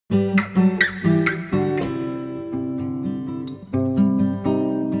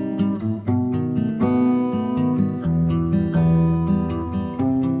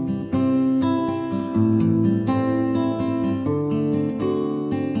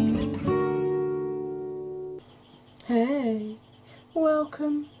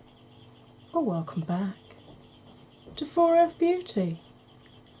welcome or welcome back to 4F Beauty.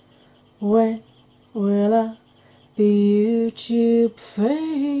 When will I be YouTube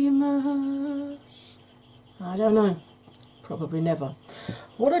famous? I don't know. Probably never.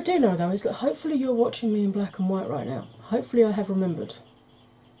 What I do know though is that hopefully you're watching me in black and white right now. Hopefully I have remembered.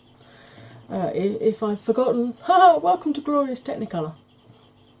 If I've forgotten, welcome to Glorious Technicolor.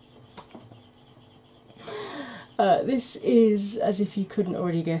 This is, as if you couldn't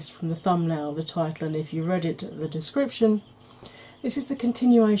already guess from the thumbnail, the title, and if you read it, the description, this is the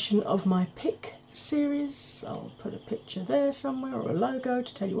continuation of my PIC series. I'll put a picture there somewhere or a logo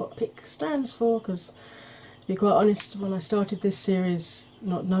to tell you what PIC stands for, because to be quite honest, when I started this series,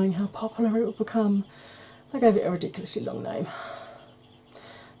 not knowing how popular it would become, I gave it a ridiculously long name.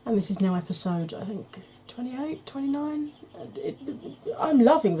 And this is now episode, I think, 28, 29. I'm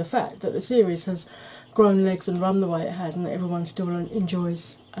loving the fact that the series has grown legs and run the way it has, and that everyone still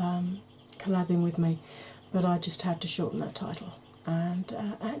enjoys collabing with me. But I just had to shorten that title. And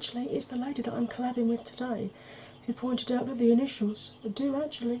actually, it's the lady that I'm collabing with today who pointed out that the initials do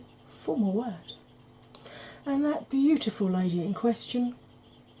actually form a word. And that beautiful lady in question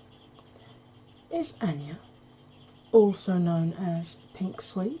is Anya, also known as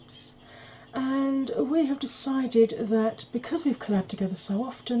PinkSweets. And we have decided that because we've collabed together so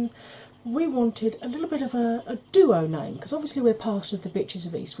often, we wanted a little bit of a duo name, because obviously we're part of the Bitches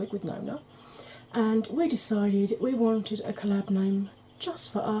of Eastwick with Nona, and we decided we wanted a collab name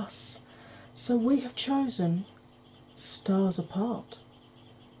just for us, so we have chosen Stars Apart,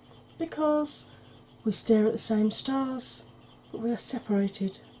 because we stare at the same stars, but we are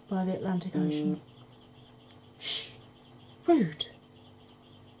separated by the Atlantic Ocean. Shh, rude.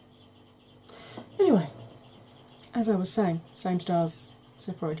 Anyway, as I was saying, same stars,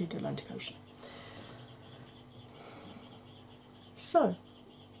 separated Atlantic Ocean. So,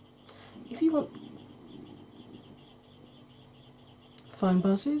 if you want phone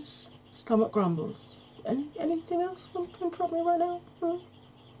buzzes, stomach grumbles, anything else want to interrupt me right now? No?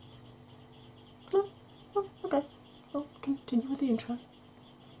 Oh, okay. I'll continue with the intro.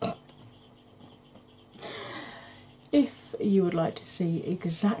 If you would like to see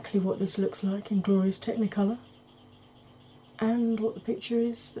exactly what this looks like in glorious Technicolor, and what the picture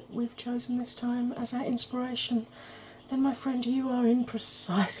is that we've chosen this time as our inspiration, then my friend, you are in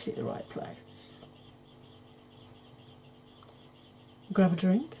precisely the right place. Grab a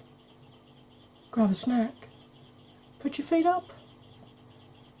drink, grab a snack, put your feet up,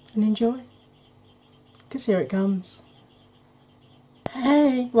 and enjoy. Because here it comes.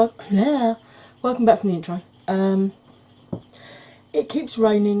 Hey, welcome back from the intro. It keeps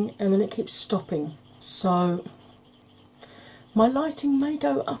raining and then it keeps stopping, so my lighting may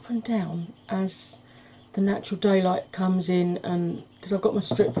go up and down as the natural daylight comes in, and because I've got my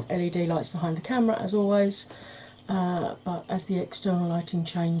strip LED lights behind the camera as always, but as the external lighting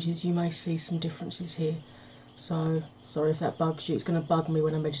changes you may see some differences here, so sorry if that bugs you. It's going to bug me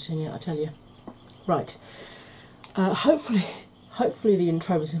when I'm editing it, I tell you. Right, hopefully the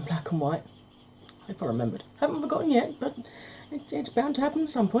intro was in black and white. I hope I remembered. Haven't forgotten yet, but it's bound to happen at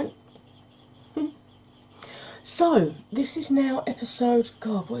some point. So, this is now episode,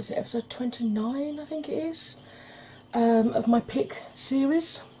 God, what is it, episode 29, I think it is, of my PIC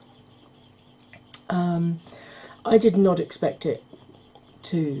series. I did not expect it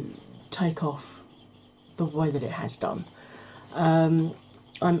to take off the way that it has done. I'm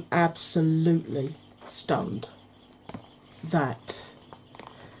absolutely stunned that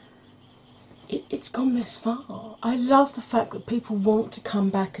it's gone this far. I love the fact that people want to come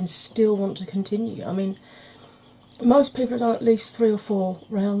back and still want to continue. I mean, most people have done at least 3 or 4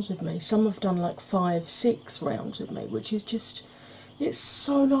 rounds with me. Some have done like 5, 6 rounds with me, which is just, it's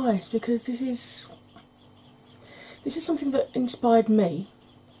so nice, because this is something that inspired me,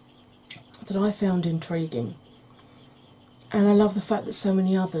 that I found intriguing, and I love the fact that so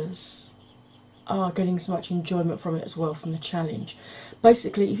many others are getting so much enjoyment from it as well, from the challenge.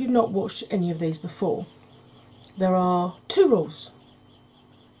 Basically, if you've not watched any of these before, there are 2 rules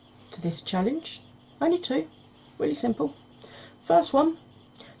to this challenge, only 2. Really simple. First one,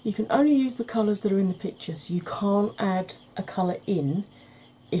 you can only use the colours that are in the picture, so you can't add a colour in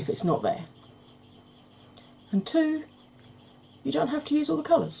if it's not there. And 2, you don't have to use all the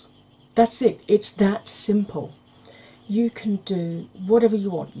colours. That's it, it's that simple. You can do whatever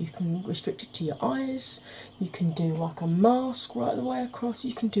you want. You can restrict it to your eyes, you can do like a mask right the way across,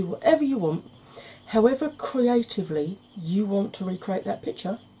 you can do whatever you want, however creatively you want to recreate that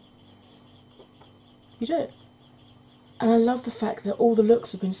picture, you do it. And I love the fact that all the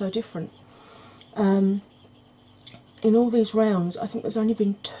looks have been so different. in all these rounds, I think there's only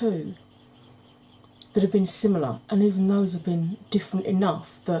been two that have been similar, and even those have been different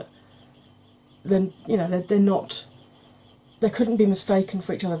enough that then they're not, they couldn't be mistaken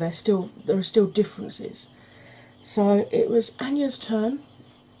for each other. There are still differences. So it was Anya's turn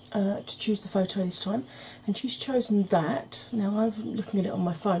to choose the photo this time, and she's chosen that. Now I'm looking at it on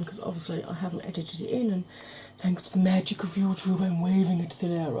my phone because obviously I haven't edited it in, and thanks to the magic of YouTube, I'm waving it to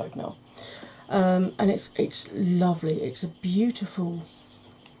thin air right now. And it's lovely. It's a beautiful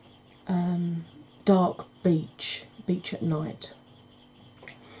dark beach at night.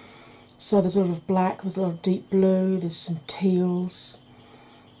 So there's a lot of black, there's a lot of deep blue, there's some teals,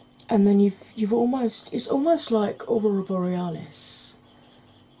 and then you've almost, it's almost like Aurora Borealis.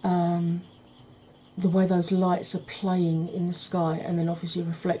 The way those lights are playing in the sky and then obviously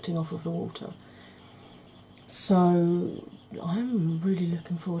reflecting off of the water. So I'm really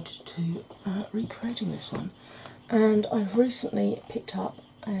looking forward to recreating this one. And I've recently picked up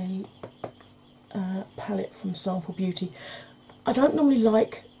a palette from Sample Beauty. I don't normally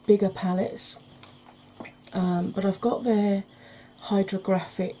like bigger palettes, but I've got their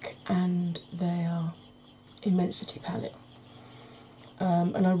Hydrographic and their Immensity palette,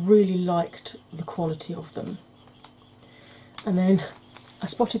 and I really liked the quality of them. And then I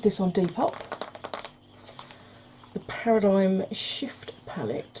spotted this on Depop, the Paradigm Shift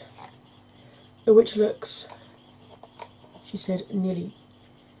palette, which looks, she said, nearly,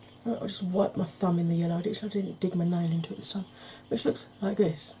 I just wiped my thumb in the yellow, I didn't dig my nail into it this time, which looks like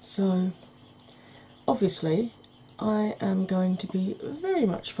this. So obviously I am going to be very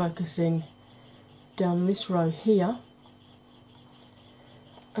much focusing down this row here,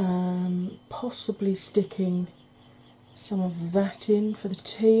 possibly sticking some of that in for the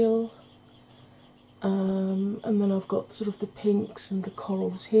teal, and then I've got sort of the pinks and the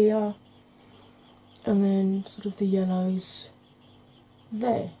corals here, and then sort of the yellows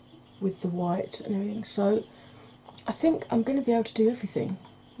there with the white and everything. So I think I'm going to be able to do everything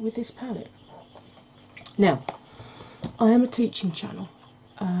with this palette. Now, I am a teaching channel.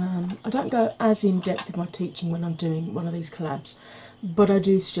 I don't go as in depth with my teaching when I'm doing one of these collabs, but I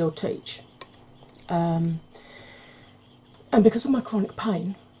do still teach. And because of my chronic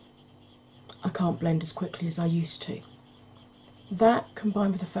pain, I can't blend as quickly as I used to. That,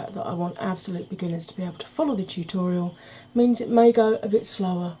 combined with the fact that I want absolute beginners to be able to follow the tutorial, means it may go a bit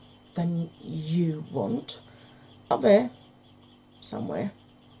slower than you want. Up there, somewhere,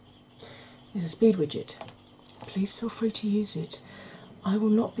 is a speed widget. Please feel free to use it. I will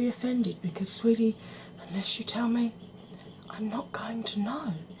not be offended because, sweetie, unless you tell me, I'm not going to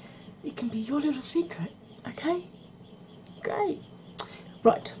know. It can be your little secret, okay? Great.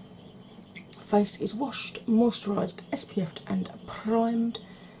 Right. Face is washed, moisturised, SPF'd and primed.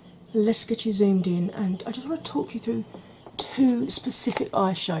 Let's get you zoomed in, and I just want to talk you through two specific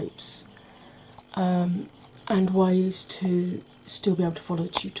eye shapes and ways to still be able to follow the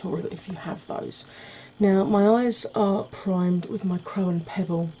tutorial if you have those. Now, my eyes are primed with my Crow and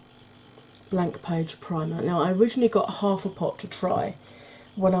Pebble blank page primer. Now, I originally got half a pot to try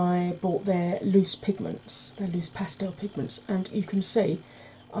when I bought their loose pigments, their loose pastel pigments, and you can see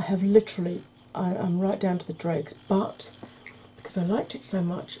I have literally, I'm right down to the dregs, but because I liked it so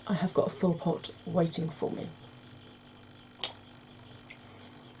much, I have got a full pot waiting for me.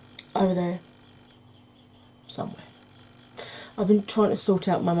 Over there, somewhere. I've been trying to sort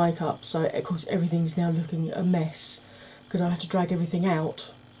out my makeup, so of course everything's now looking a mess because I had to drag everything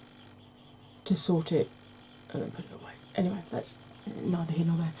out to sort it and then put it away. Anyway, that's neither here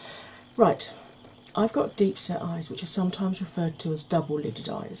nor there. Right, I've got deep set eyes, which are sometimes referred to as double lidded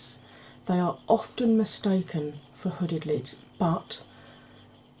eyes. They are often mistaken for hooded lids, but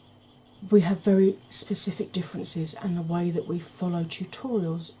we have very specific differences, and the way that we follow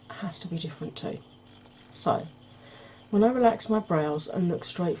tutorials has to be different too. So, when I relax my brows and look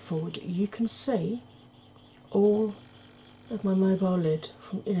straight forward, you can see all of my mobile lid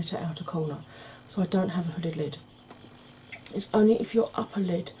from inner to outer corner, so I don't have a hooded lid. It's only if your upper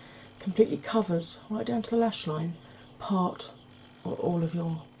lid completely covers, right down to the lash line, part or all of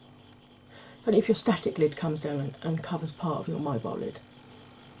your... It's only if your static lid comes down and covers part of your mobile lid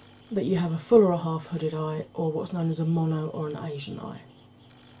that you have a full or a half hooded eye, or what's known as a mono or an Asian eye.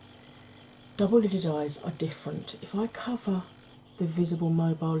 Double lidded eyes are different. If I cover the visible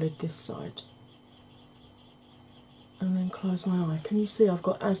mobile lid this side and then close my eye, can you see I've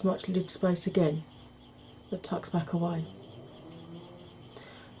got as much lid space again that tucks back away?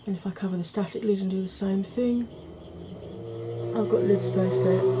 And if I cover the static lid and do the same thing, I've got lid space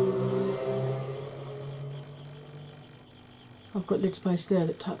there. I've got lid space there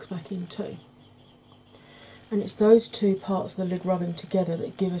that tucks back in too. And it's those two parts of the lid rubbing together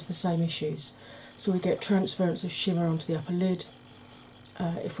that give us the same issues. So we get transference of shimmer onto the upper lid.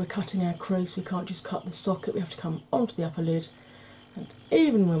 If we're cutting our crease, we can't just cut the socket, we have to come onto the upper lid. And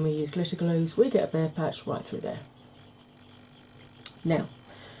even when we use glitter glues, we get a bare patch right through there. Now,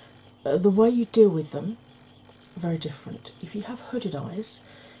 the way you deal with them are very different. If you have hooded eyes,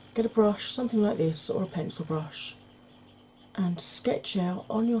 get a brush, something like this, or a pencil brush, and sketch out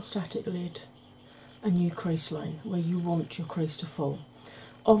on your static lid a new crease line where you want your crease to fall.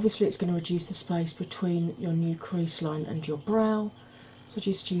 Obviously it's going to reduce the space between your new crease line and your brow, so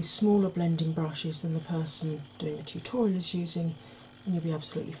just use smaller blending brushes than the person doing the tutorial is using and you'll be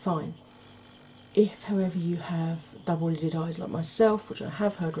absolutely fine. If however you have double lidded eyes like myself, which I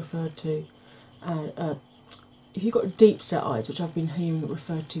have heard referred to, if you've got deep set eyes, which I've been hearing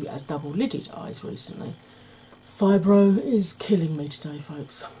referred to as double lidded eyes recently, fibro is killing me today,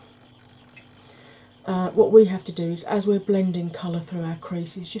 folks. What we have to do is, as we're blending colour through our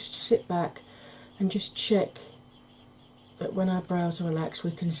creases, just sit back and just check that when our brows are relaxed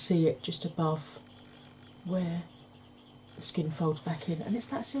we can see it just above where the skin folds back in, and it's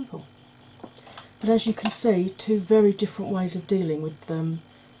that simple. But as you can see, two very different ways of dealing with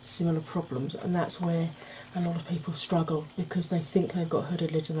similar problems, and that's where a lot of people struggle, because they think they've got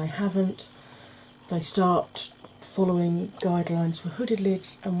hooded lids and they haven't. They start following guidelines for hooded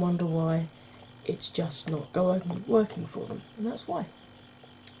lids and wonder why it's just not working for them, and that's why.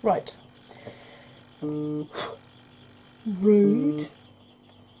 Right. Rude.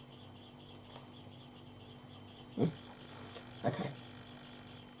 Okay.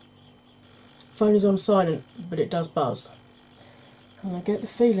 Phone is on silent, but it does buzz. And I get the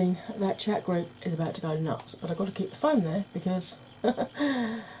feeling that chat group is about to go nuts, but I've got to keep the phone there because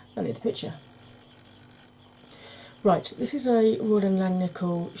I need the picture. Right, this is a Royal &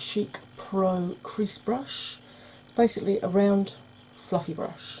 Langnickel Chic Pro crease brush, basically a round fluffy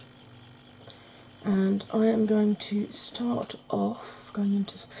brush. And I am going to start off going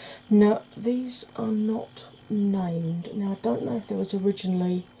into... Now, these are not named. Now, I don't know if there was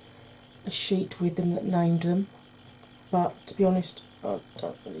originally a sheet with them that named them, but to be honest, I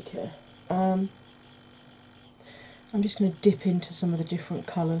don't really care. I'm just going to dip into some of the different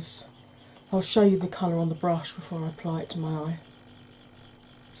colours. I'll show you the colour on the brush before I apply it to my eye.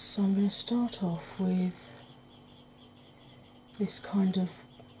 So I'm going to start off with this kind of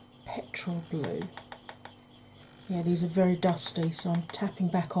petrol blue. Yeah, these are very dusty, so I'm tapping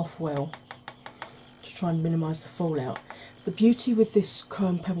back off well to try and minimise the fallout. The beauty with this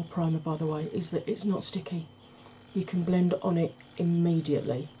Chrome Pebble Primer, by the way, is that it's not sticky. You can blend on it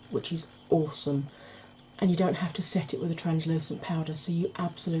immediately, which is awesome. And you don't have to set it with a translucent powder, so you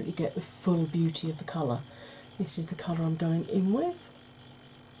absolutely get the full beauty of the colour. This is the colour I'm going in with.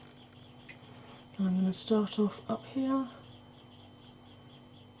 I'm going to start off up here,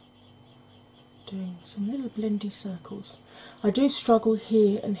 doing some little blendy circles. I do struggle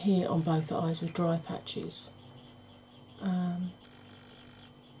here and here on both eyes with dry patches,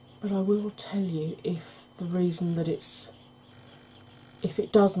 but I will tell you if the reason that if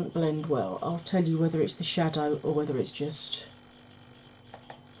it doesn't blend well, I'll tell you whether it's the shadow or whether it's just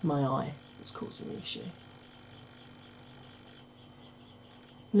my eye that's causing the issue.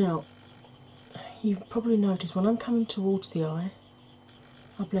 Now, you've probably noticed when I'm coming towards the eye,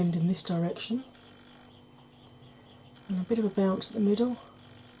 I blend in this direction, and a bit of a bounce at the middle,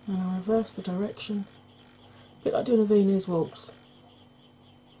 and I reverse the direction, a bit like doing a Viennese waltz.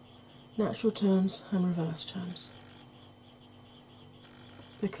 Natural turns and reverse turns.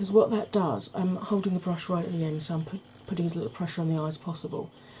 Because what that does, I'm holding the brush right at the end, so I'm putting as little pressure on the eye as possible.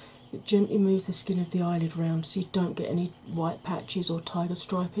 It gently moves the skin of the eyelid round so you don't get any white patches or tiger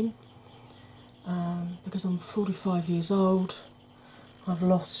striping. Because I'm 45 years old, I've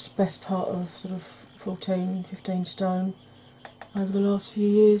lost best part of sort of 14, 15 stone over the last few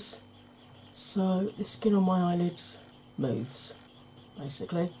years, so the skin on my eyelids moves,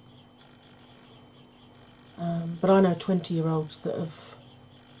 basically. But I know 20-year-olds that have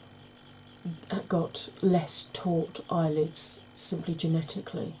got less taut eyelids simply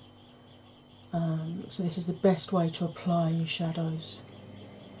genetically. So this is the best way to apply your shadows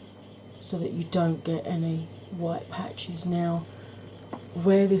so that you don't get any white patches. Now,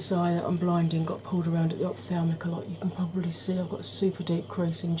 where this eye that I'm blinding got pulled around at the ophthalmic a lot, you can probably see I've got a super deep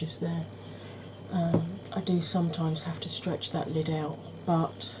creasing just there. I do sometimes have to stretch that lid out,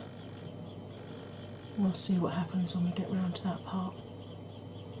 but we'll see what happens when we get round to that part.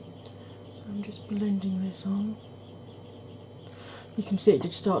 So I'm just blending this on. You can see it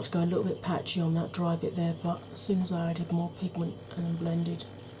did start to go a little bit patchy on that dry bit there, but as soon as I added more pigment and then blended,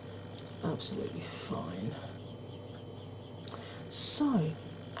 it's absolutely fine. So,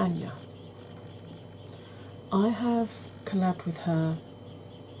 Anya. I have collabed with her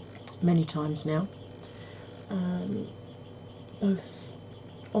many times now, both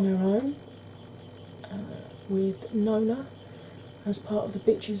on her own, with Nona as part of the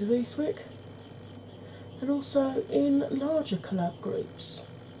Bitches of Eastwick, and also in larger collab groups,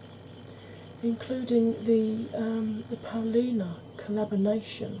 including the Paulina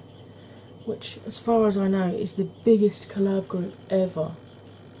Collaboration, which, as far as I know, is the biggest collab group ever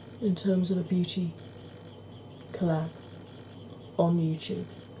in terms of a beauty collab on YouTube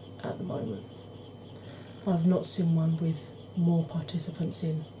at the moment. I've not seen one with more participants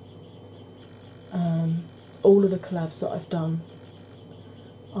in. All of the collabs that I've done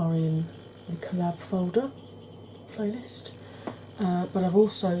are in the collab folder playlist, but I've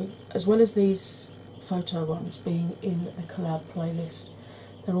also, as well as these photo ones being in the collab playlist,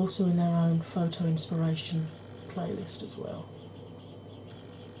 they're also in their own photo inspiration playlist as well.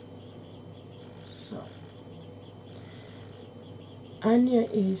 So, Anya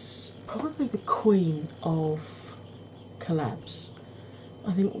is probably the queen of collabs.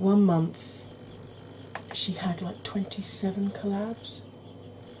 I think one month she had like 27 collabs.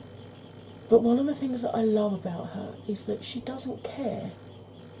 But one of the things that I love about her is that she doesn't care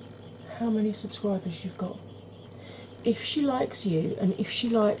how many subscribers you've got. If she likes you and if she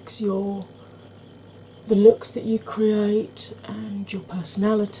likes the looks that you create and your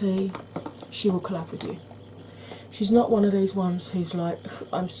personality, she will collab with you. She's not one of these ones who's like,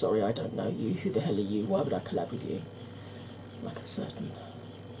 I'm sorry, I don't know you, who the hell are you, why would I collab with you? Like a certain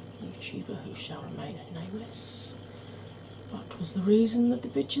YouTuber who shall remain nameless. What was the reason that the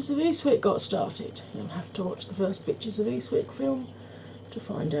Bitches of Eastwick got started? You'll have to watch the first Bitches of Eastwick film to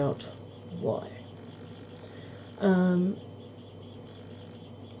find out why.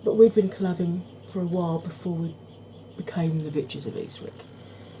 But we'd been collabing for a while before we became the Bitches of Eastwick.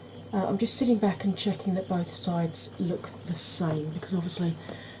 I'm just sitting back and checking that both sides look the same, because obviously,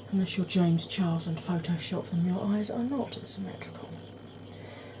 unless you're James Charles and Photoshop them, your eyes are not symmetrical.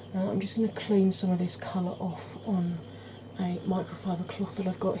 I'm just going to clean some of this colour off on a microfiber cloth that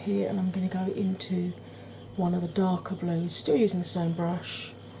I've got here, and I'm going to go into one of the darker blues, still using the same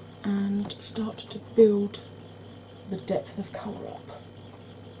brush, and start to build the depth of colour up.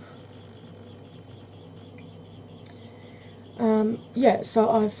 Yeah, so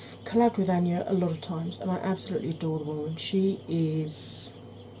I've collabed with Anya a lot of times, and I absolutely adore the woman. She is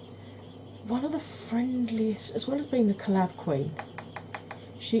one of the friendliest, as well as being the collab queen,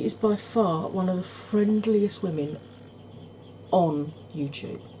 she is by far one of the friendliest women on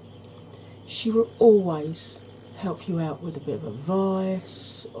YouTube. She will always help you out with a bit of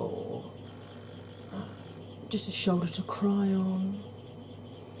advice or just a shoulder to cry on.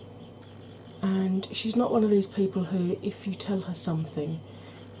 And she's not one of these people who, if you tell her something,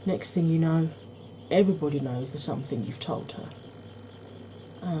 next thing you know, everybody knows the something you've told her.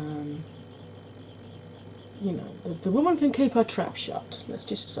 You know, the woman can keep her trap shut, let's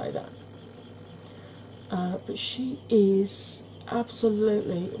just say that. But she is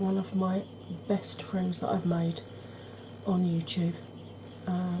absolutely one of my best friends that I've made on YouTube.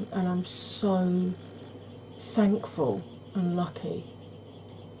 And I'm so thankful and lucky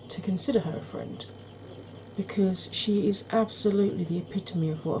to consider her a friend, because she is absolutely the epitome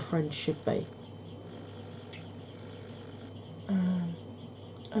of what a friend should be.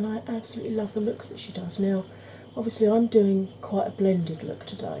 And I absolutely love the looks that she does. Now, obviously, I'm doing quite a blended look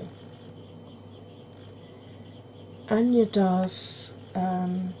today. Anya does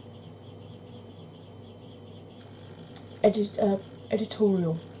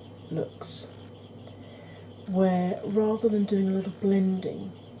editorial looks, where rather than doing a lot of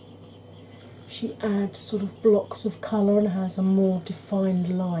blending, she adds sort of blocks of colour and has a more defined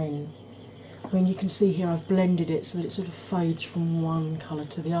line. I mean, you can see here I've blended it so that it sort of fades from one colour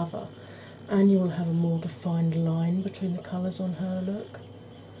to the other, and you will have a more defined line between the colours on her look.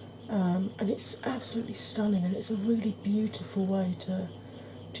 And it's absolutely stunning, and it's a really beautiful way to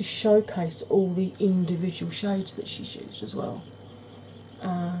showcase all the individual shades that she's used as well.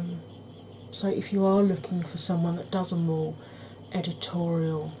 So if you are looking for someone that does a more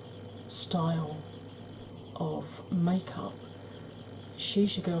editorial style of makeup,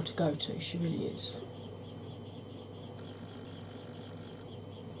 she's your girl to go to, she really is.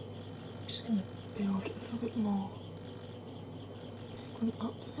 I'm just going to build a little bit more pigment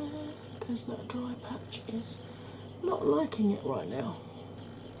up there, because that dry patch is not liking it right now.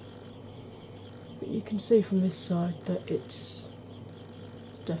 But you can see from this side that it's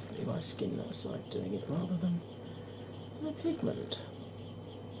definitely my skin that side doing it rather than the pigment.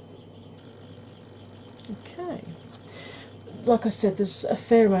 Okay, like I said, there's a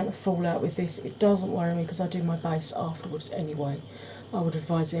fair amount of fallout with this. It doesn't worry me because I do my base afterwards anyway. I would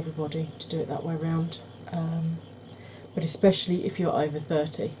advise everybody to do it that way round, but especially if you're over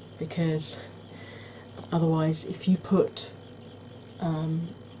 30, because otherwise, if you put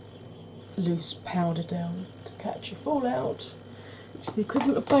loose powder down to catch your fallout, it's the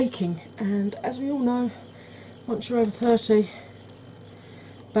equivalent of baking. And as we all know, once you're over 30,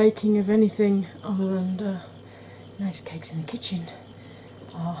 baking of anything other than nice cakes in the kitchen,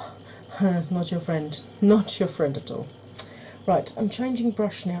 it's not your friend. Not your friend at all. Right, I'm changing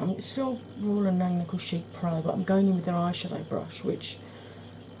brush now. I'm still Royal and Langnickel Chic Pro, but I'm going in with their eyeshadow brush, which,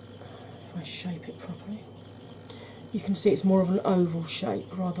 if I shape it properly, you can see it's more of an oval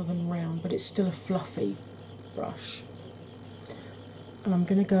shape rather than round, but it's still a fluffy brush. And I'm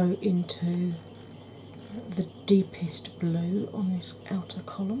going to go into the deepest blue on this outer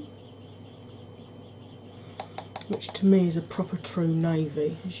column, which to me is a proper true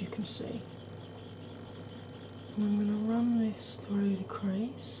navy, as you can see. And I'm going to run this through the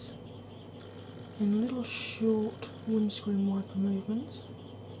crease in little short windscreen wiper movements,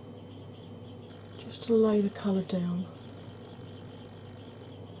 just to lay the colour down,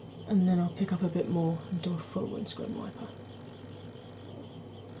 and then I'll pick up a bit more and do a full windscreen wiper,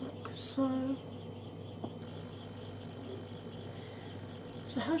 like so.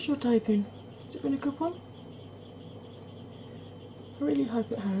 So how's your day been? Has it been a good one? I really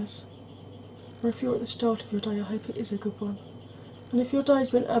hope it has. Or if you're at the start of your day, I hope it is a good one. And if your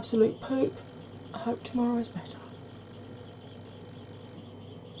day's been absolute poop, I hope tomorrow is better.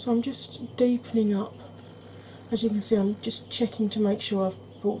 So I'm just deepening up. As you can see, I'm just checking to make sure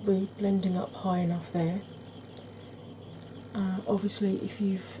I've brought the blending up high enough there. Obviously, if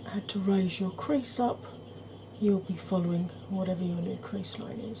you've had to raise your crease up, you'll be following whatever your new crease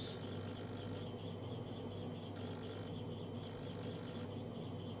line is.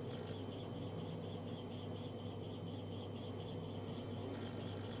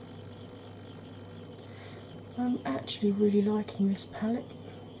 I'm actually really liking this palette.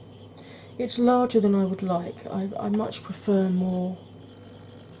 It's larger than I would like. I much prefer more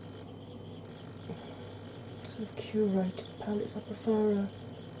sort of curated palettes. I prefer a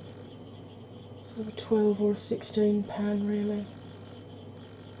sort of a 12 or a 16 pan really.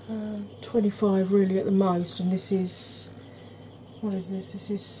 25 really at the most, and this is, what is this? This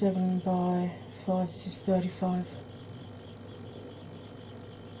is 7 by 5, this is 35.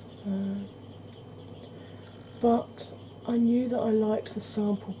 So, but I knew that I liked the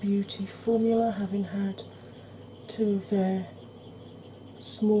Sample Beauty formula, having had two of their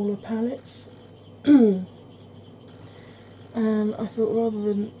smaller palettes. And I thought rather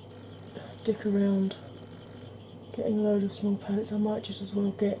than dick around getting a load of small palettes, I might just as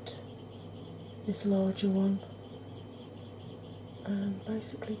well get this larger one and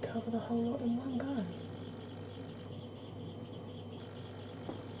basically cover the whole lot in one go.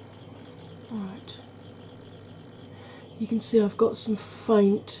 Alright. You can see I've got some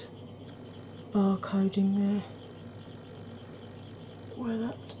faint barcoding there where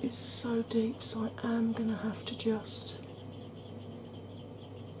that is so deep, so I am going to have to just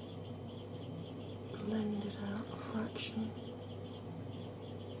blend it out a fraction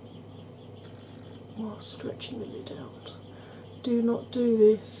while stretching the lid out. Do not do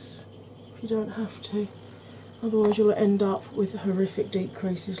this if you don't have to, otherwise you'll end up with horrific deep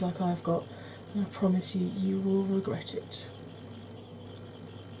creases like I've got. And I promise you, you will regret it.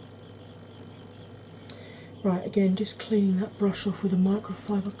 Right, again, just cleaning that brush off with a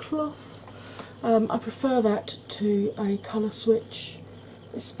microfiber cloth. I prefer that to a colour switch,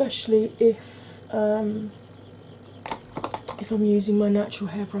 especially if I'm using my natural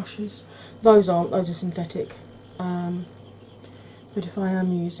hair brushes. Those aren't, those are synthetic. But if I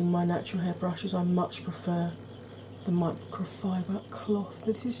am using my natural hair brushes, I much prefer the microfiber cloth.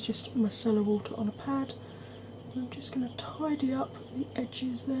 But this is just micellar water on a pad. And I'm just going to tidy up the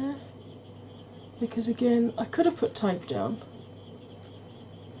edges there, because again, I could have put tape down,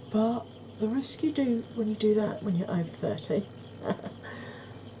 but the risk you do when you do that when you're over 30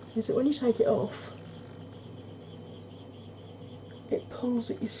 is that when you take it off, it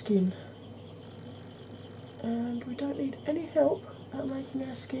pulls at your skin, and we don't need any help at making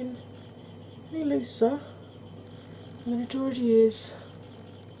our skin any looser than it already is.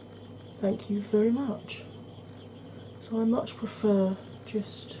 Thank you very much. So I much prefer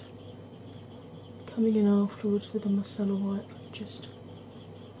just coming in afterwards with a micellar wipe, just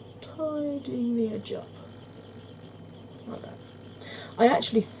tidying the edge up like that. I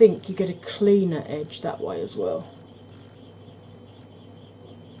actually think you get a cleaner edge that way as well,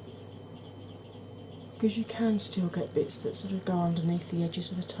 because you can still get bits that sort of go underneath the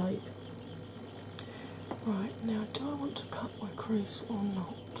edges of the tape. Right, now do I want to cut my crease or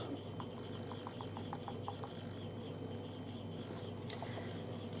not?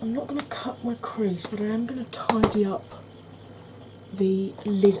 I'm not going to cut my crease, but I am going to tidy up the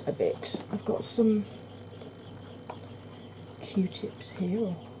lid a bit. I've got some Q-tips here,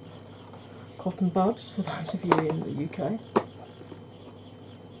 or cotton buds for those of you in the UK.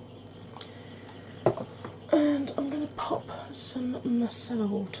 And I'm going to pop some micellar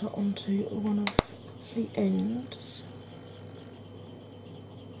water onto one of the ends.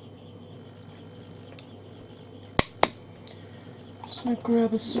 Just going to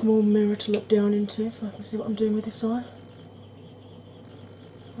grab a small mirror to look down into so I can see what I'm doing with this eye.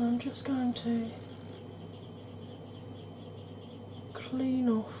 I'm just going to clean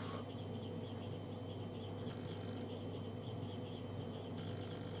off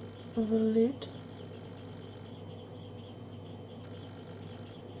the lid.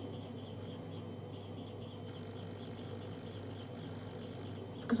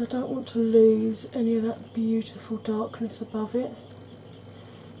 Because I don't want to lose any of that beautiful darkness above it,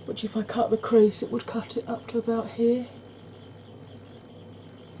 which if I cut the crease it would cut it up to about here,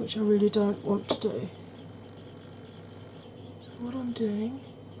 which I really don't want to do. So what I'm doing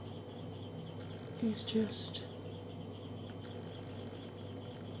is just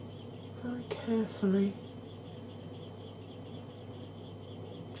very carefully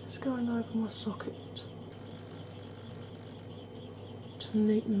just going over my socket to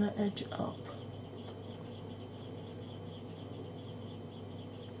neaten that edge up.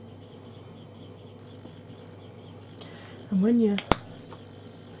 And when your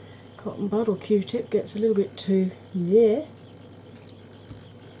cotton bud or Q-tip gets a little bit too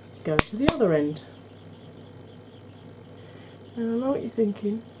go to the other end. And I know what you're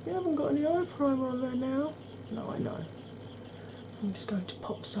thinking, you haven't got any eye primer on there now. No, I know. I'm just going to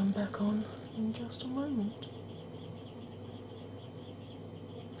pop some back on in just a moment.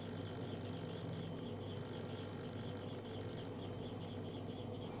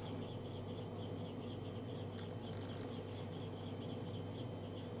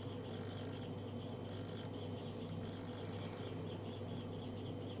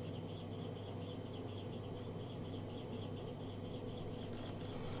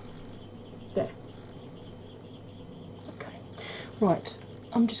 There. Okay. Right.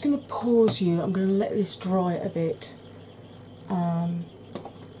 I'm just going to pause you. I'm going to let this dry a bit. And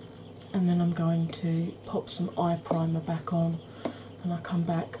then I'm going to pop some eye primer back on. And I'll come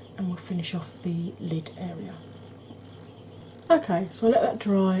back and we'll finish off the lid area. Okay, so I let that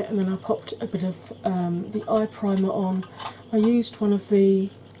dry and then I popped a bit of the eye primer on. I used one of the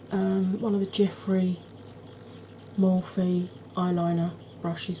Jeffree Morphe eyeliner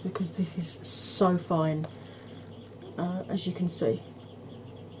brushes because this is so fine, as you can see.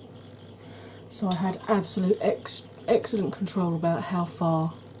 So I had absolute excellent control about how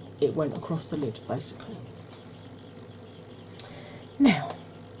far it went across the lid, basically. Now,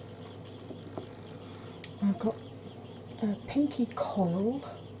 I've got a pinky coral,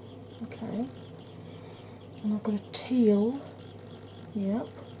 okay, and I've got a teal, yep,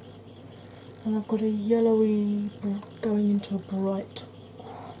 and I've got a yellowy going into a bright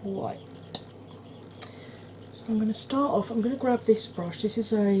white. So I'm going to start off, I'm going to grab this brush. This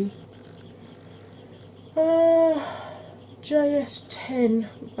is a JS10,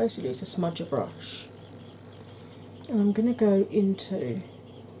 basically it's a smudger brush. And I'm going to go into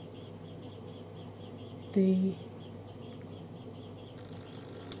the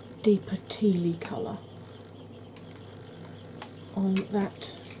deeper tealy colour on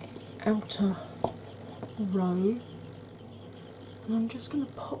that outer row. And I'm just going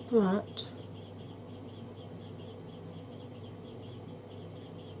to pop that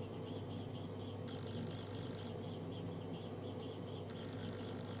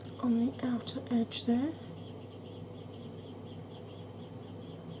on the outer edge there.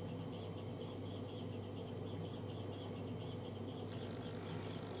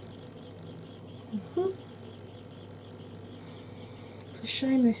 It's a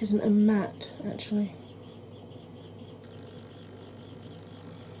shame this isn't a matte, actually.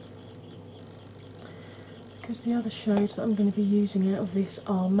 Because the other shades that I'm going to be using out of this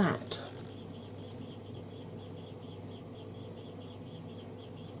are matte.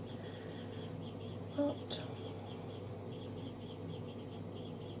 But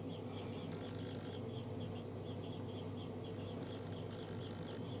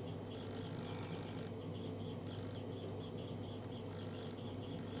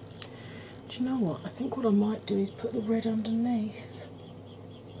do you know what? I think what I might do is put the red underneath.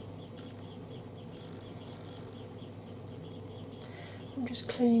 I'm just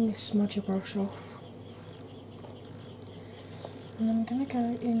cleaning this smudger brush off, and I'm going to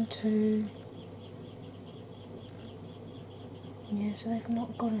go into, yeah, so they've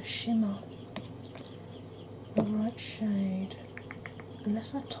not got a shimmer, the right shade.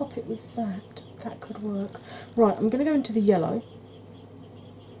 Unless I top it with that, that could work. Right, I'm going to go into the yellow.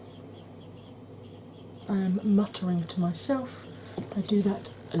 I am muttering to myself. I do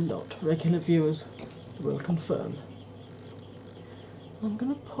that a lot, regular viewers will confirm. I'm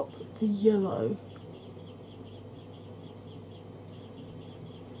going to pop the yellow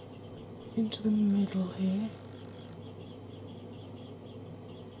into the middle here.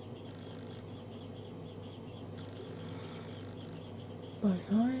 Both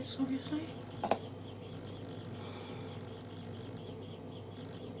eyes, obviously.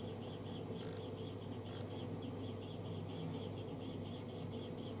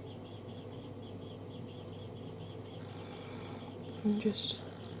 And just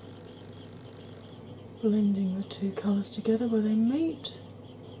blending the two colours together where they meet.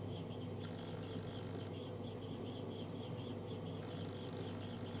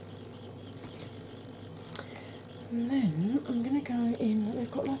 And then I'm going to go in, they've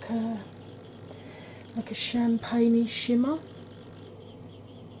got like a champagne-y shimmer.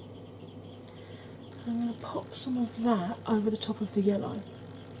 I'm going to pop some of that over the top of the yellow.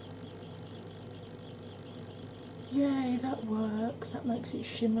 Yay, that works. That makes it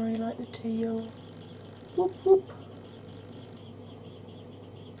shimmery like the teal. Whoop whoop.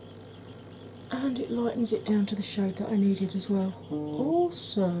 And it lightens it down to the shade that I needed as well.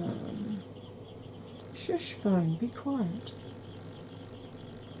 Awesome. Shush phone, be quiet.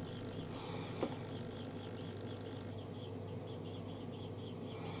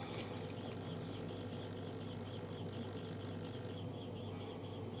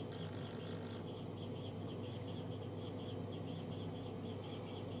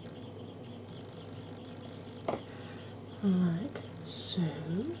 Like so.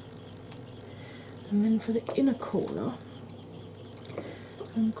 And then for the inner corner,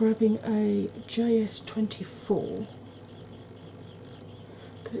 I'm grabbing a JS24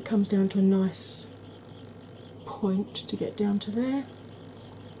 because it comes down to a nice point to get down to there.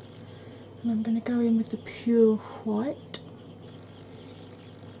 And I'm going to go in with the pure white.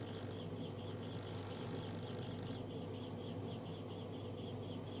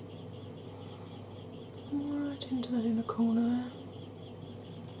 Right into that inner corner there.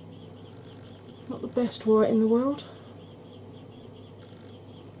 Not the best white in the world,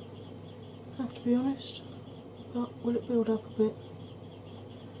 I have to be honest, but will it build up a bit?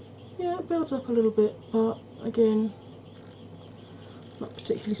 Yeah, it builds up a little bit, but again, not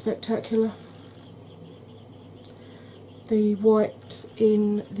particularly spectacular. The white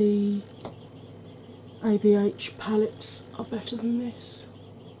in the ABH palettes are better than this.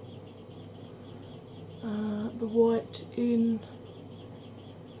 The white in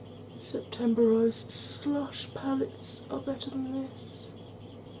September Rose Slush palettes are better than this.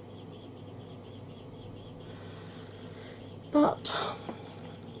 But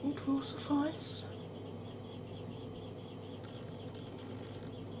it will suffice.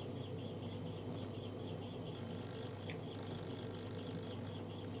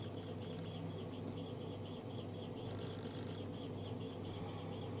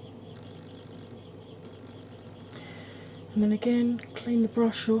 And then again, clean the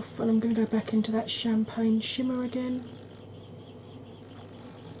brush off, and I'm going to go back into that champagne shimmer again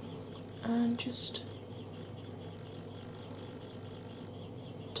and just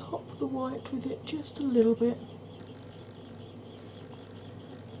top the white with it just a little bit,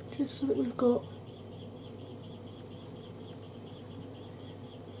 just so that we've got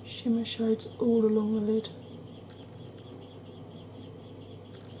shimmer shades all along the lid,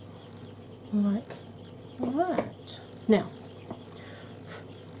 like that. Now,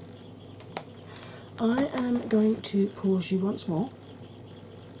 I am going to pause you once more,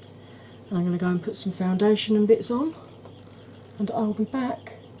 and I'm going to go and put some foundation and bits on, and I'll be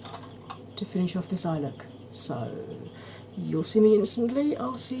back to finish off this eye look. So, you'll see me instantly.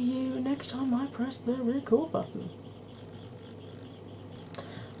 I'll see you next time I press the record button.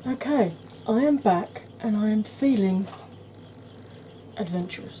 Okay, I am back, and I am feeling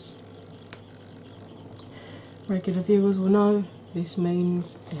adventurous. Regular viewers will know this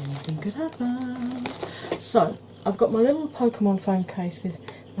means anything could happen. So, I've got my little Pokemon phone case with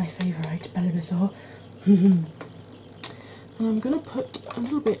my favourite Bulbasaur. And I'm going to put a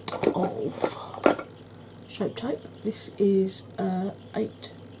little bit of Shape Tape. This is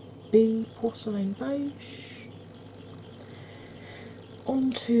 8B Porcelain Beige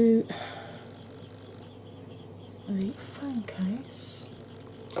onto the phone case.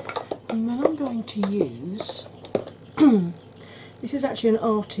 And then I'm going to use this is actually an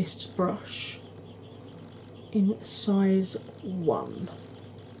artist's brush in size 1.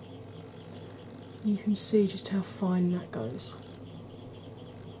 You can see just how fine that goes.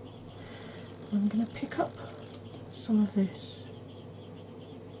 I'm going to pick up some of this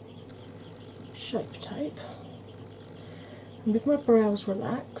Shape Tape, and with my brows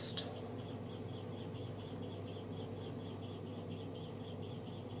relaxed,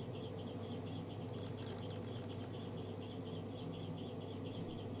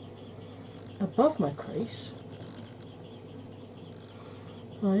 above my crease,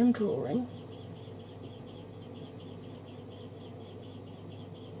 I am drawing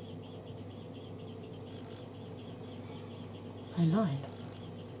a line.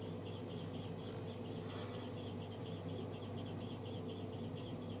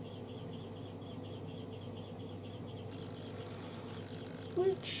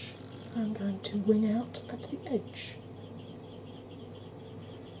 Which I'm going to wing out at the edge.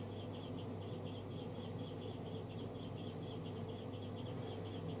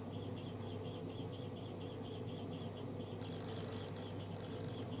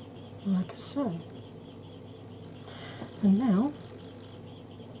 Like so. And now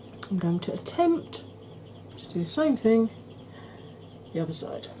I'm going to attempt to do the same thing the other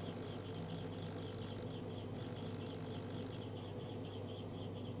side.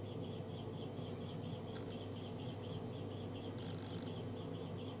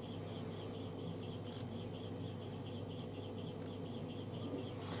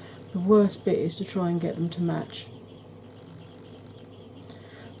 The worst bit is to try and get them to match.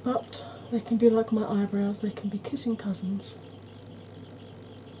 But they can be like my eyebrows, they can be kissing cousins.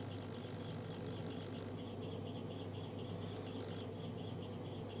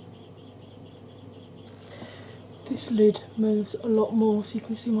 This lid moves a lot more, so you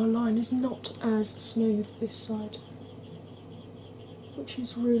can see my line is not as smooth this side, which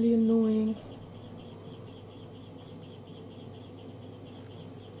is really annoying.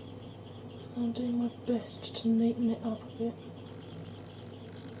 So I'm doing my best to neaten it up a bit.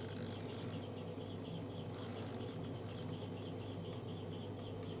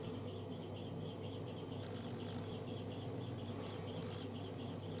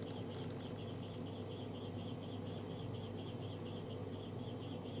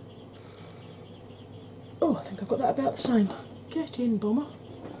 Oh, I think I've got that about the same. Get in, bomber.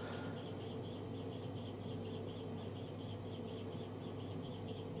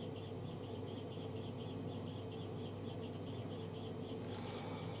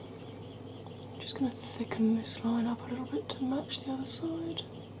 Just going to thicken this line up a little bit to match the other side.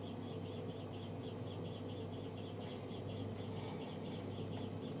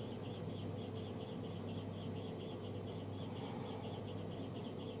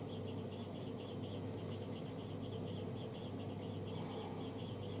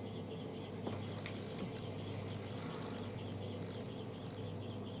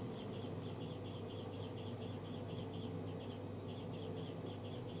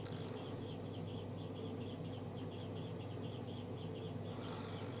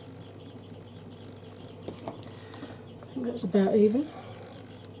 I think that's about even.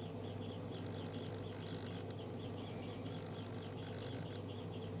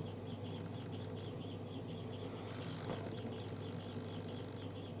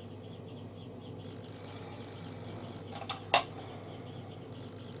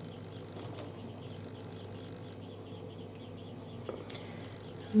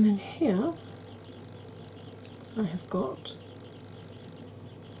 And then here I have got,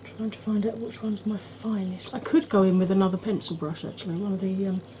 trying to find out which one's my finest. I could go in with another pencil brush actually, one of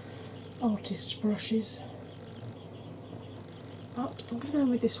the artist's brushes. But I'm going to go in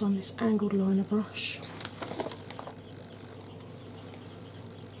with this one, this angled liner brush.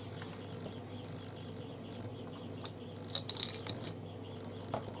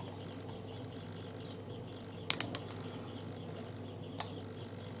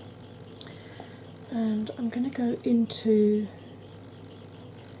 And I'm going to go into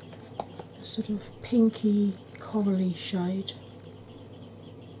a sort of pinky corally shade.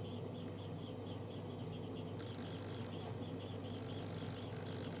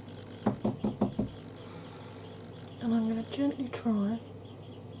 And I'm going to gently try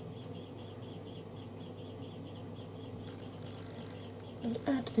and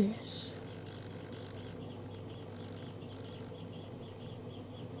add this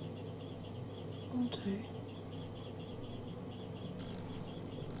onto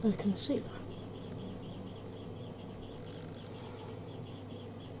the concealer.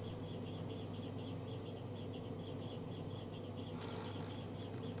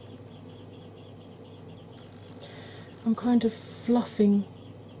 I'm kind of fluffing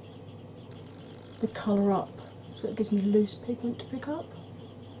the colour up so it gives me loose pigment to pick up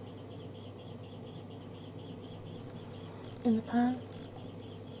in the pan.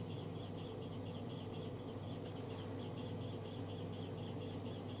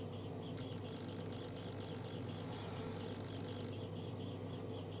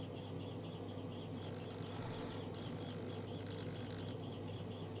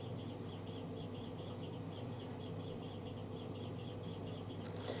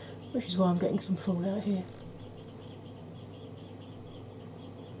 Which is why I'm getting some fallout here.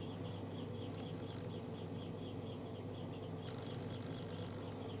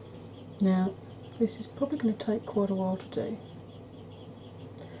 Now, this is probably going to take quite a while to do,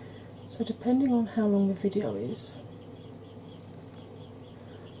 so depending on how long the video is,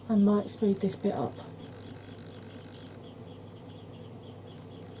 I might speed this bit up.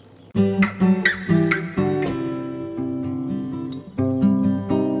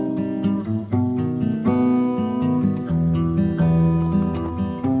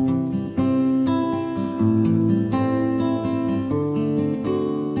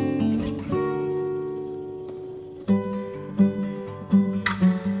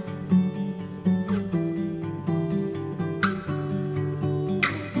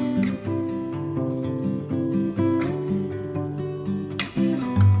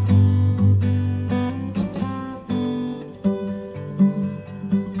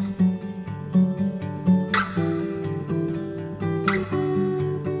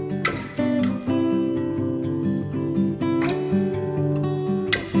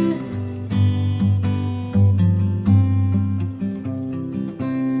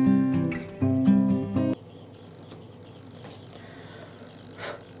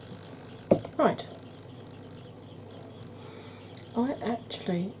 Right, I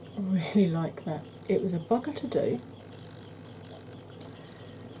actually really like that. It was a bugger to do,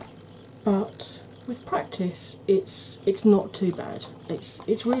 but with practice it's not too bad.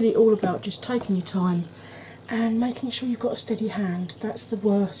 It's really all about just taking your time and making sure you've got a steady hand. That's the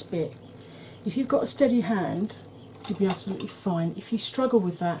worst bit. If you've got a steady hand, you'll be absolutely fine. If you struggle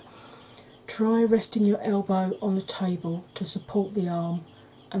with that, try resting your elbow on the table to support the arm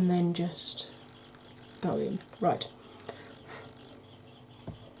and then just go in. Right,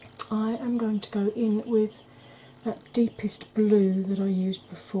 I am going to go in with that deepest blue that I used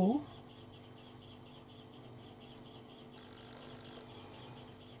before,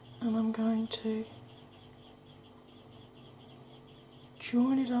 and I'm going to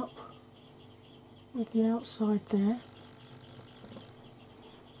join it up with the outside there.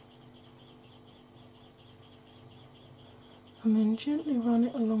 And then gently run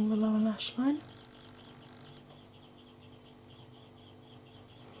it along the lower lash line.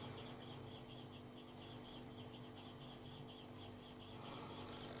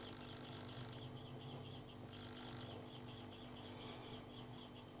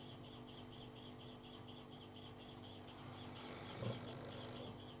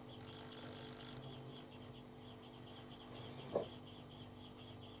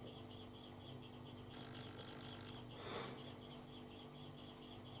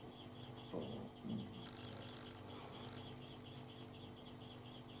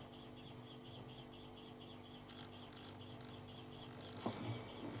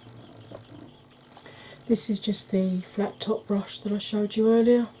 This is just the flat top brush that I showed you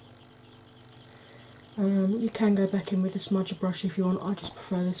earlier. You can go back in with a smudger brush if you want, I just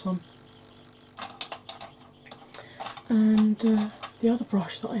prefer this one. And the other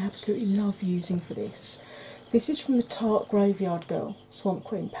brush that I absolutely love using for this, this is from the Tarte Graveyard Girl Swamp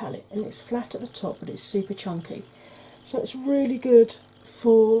Queen palette, and it's flat at the top but it's super chunky. So it's really good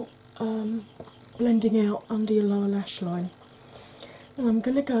for blending out under your lower lash line. And I'm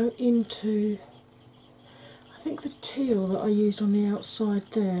going to go into, I think, the teal that I used on the outside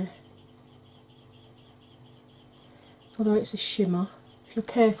there. Although it's a shimmer, if you're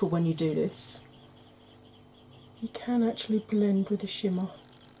careful when you do this, you can actually blend with a shimmer.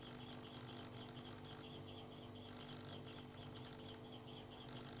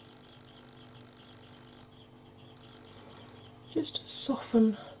 Just to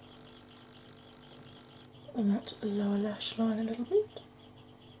soften that lower lash line a little bit.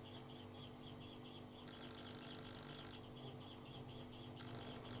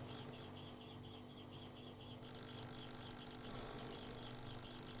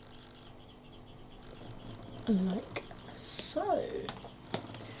 Like so.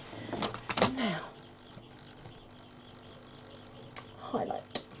 Now,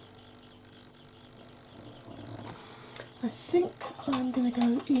 highlight. I think I'm going to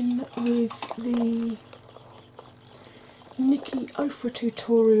go in with the Nikki Ofra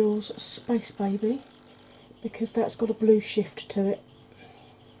Tutorials Space Baby, because that's got a blue shift to it.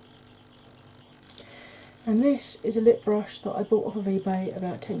 And this is a lip brush that I bought off of eBay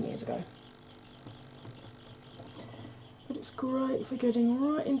about 10 years ago. But it's great for getting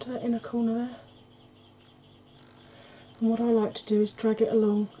right into that inner corner there. And what I like to do is drag it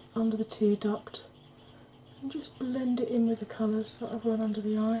along under the tear duct and just blend it in with the colours that I've run under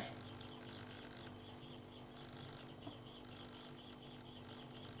the eye.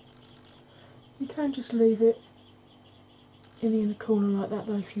 You can just leave it in the inner corner like that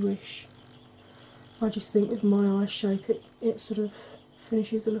though if you wish. I just think with my eye shape it sort of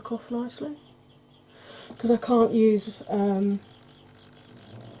finishes the look off nicely. Because I can't use a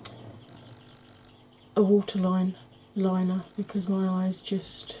waterline liner because my eyes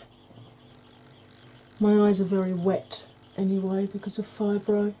are very wet anyway because of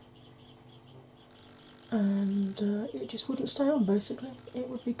fibro, and it just wouldn't stay on basically. It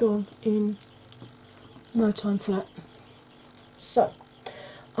would be gone in no time flat. So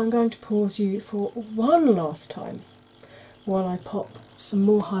I'm going to pause you for one last time while I pop some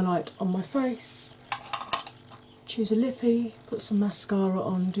more highlight on my face, choose a lippy, put some mascara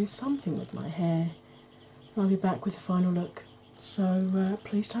on, do something with my hair, and I'll be back with the final look. So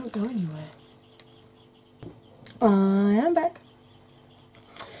please don't go anywhere. I am back.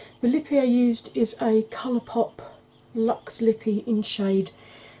 The lippy I used is a Colourpop Luxe Lippy in shade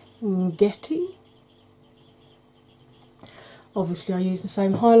Getty. Obviously I used the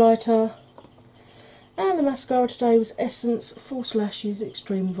same highlighter, and the mascara today was Essence False Lashes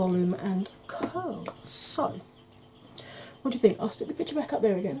Extreme Volume and Curl. So, what do you think? I'll stick the picture back up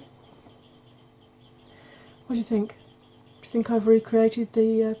there again. What do you think? Do you think I've recreated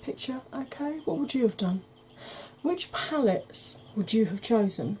the picture okay? What would you have done? Which palettes would you have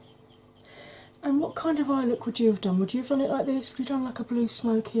chosen? And what kind of eye look would you have done? Would you have done it like this? Would you have done like a blue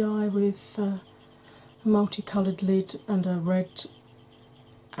smoky eye with a multicoloured lid and a red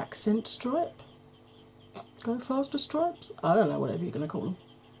accent stripe? Go faster stripes? I don't know, whatever you're going to call them.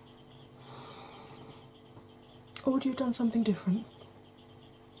 Or would you have done something different?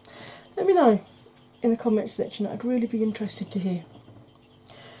 Let me know in the comments section. I'd really be interested to hear.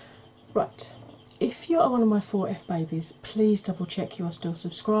 Right, if you are one of my 4F babies, please double check you are still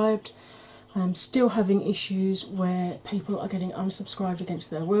subscribed. I am still having issues where people are getting unsubscribed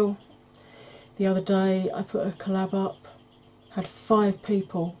against their will. The other day I put a collab up, had 5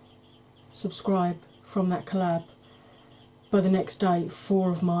 people subscribe from that collab. By the next day,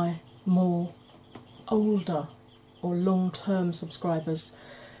 4 of my more older or long-term subscribers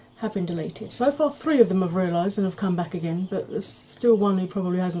have been deleted. So far 3 of them have realised and have come back again, but there's still one who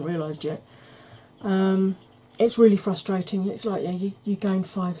probably hasn't realised yet. It's really frustrating. It's like, yeah, you gain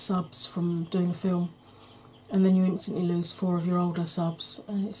 5 subs from doing a film and then you instantly lose 4 of your older subs,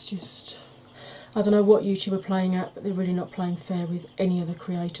 and it's just, I don't know what YouTube are playing at, but they're really not playing fair with any of the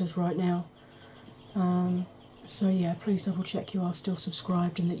creators right now. So yeah, please double check you are still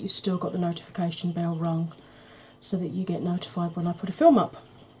subscribed and that you've still got the notification bell rung so that you get notified when I put a film up.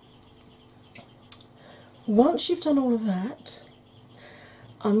 Once you've done all of that,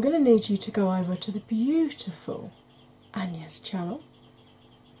 I'm going to need you to go over to the beautiful Anya's channel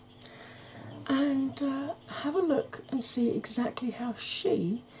and have a look and see exactly how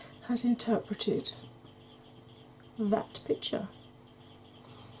she has interpreted that picture.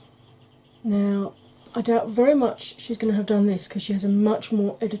 Now, I doubt very much she's going to have done this because she has a much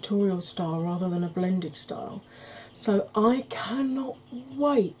more editorial style rather than a blended style. So I cannot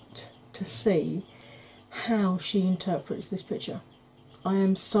wait to see how she interprets this picture. I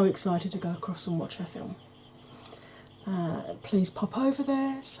am so excited to go across and watch her film. Please pop over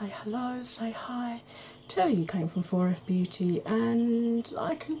there, say hello, say hi, tell her you came from 4F Beauty, and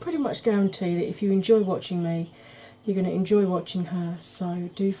I can pretty much guarantee that if you enjoy watching me, you're going to enjoy watching her, so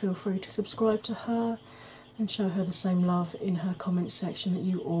do feel free to subscribe to her and show her the same love in her comments section that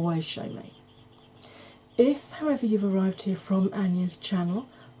you always show me. If, however, you've arrived here from Anya's channel,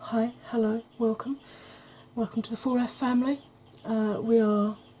 hi, hello, welcome. Welcome to the 4F family. We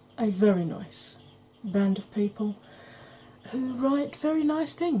are a very nice band of people who write very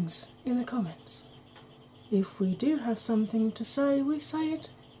nice things in the comments. If we do have something to say, we say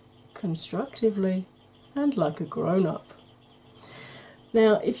it constructively and like a grown-up.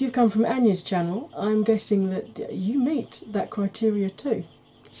 Now, if you've come from Anya's channel, I'm guessing that you meet that criteria too.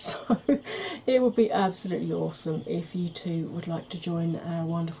 So it would be absolutely awesome if you too would like to join our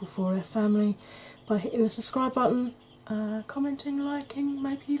wonderful 4F family by hitting the subscribe button, commenting, liking,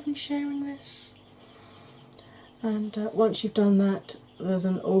 maybe even sharing this. And once you've done that, there's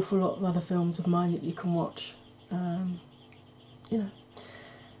an awful lot of other films of mine that you can watch. you know,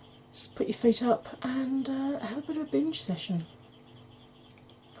 just put your feet up and have a bit of a binge session.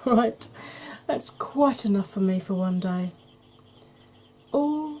 Right, that's quite enough for me for one day.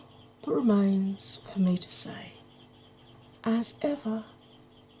 All that remains for me to say, as ever,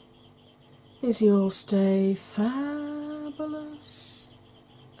 is you'll stay fabulous,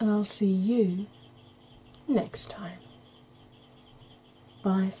 and I'll see you next time.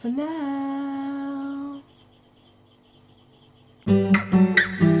 Bye for now.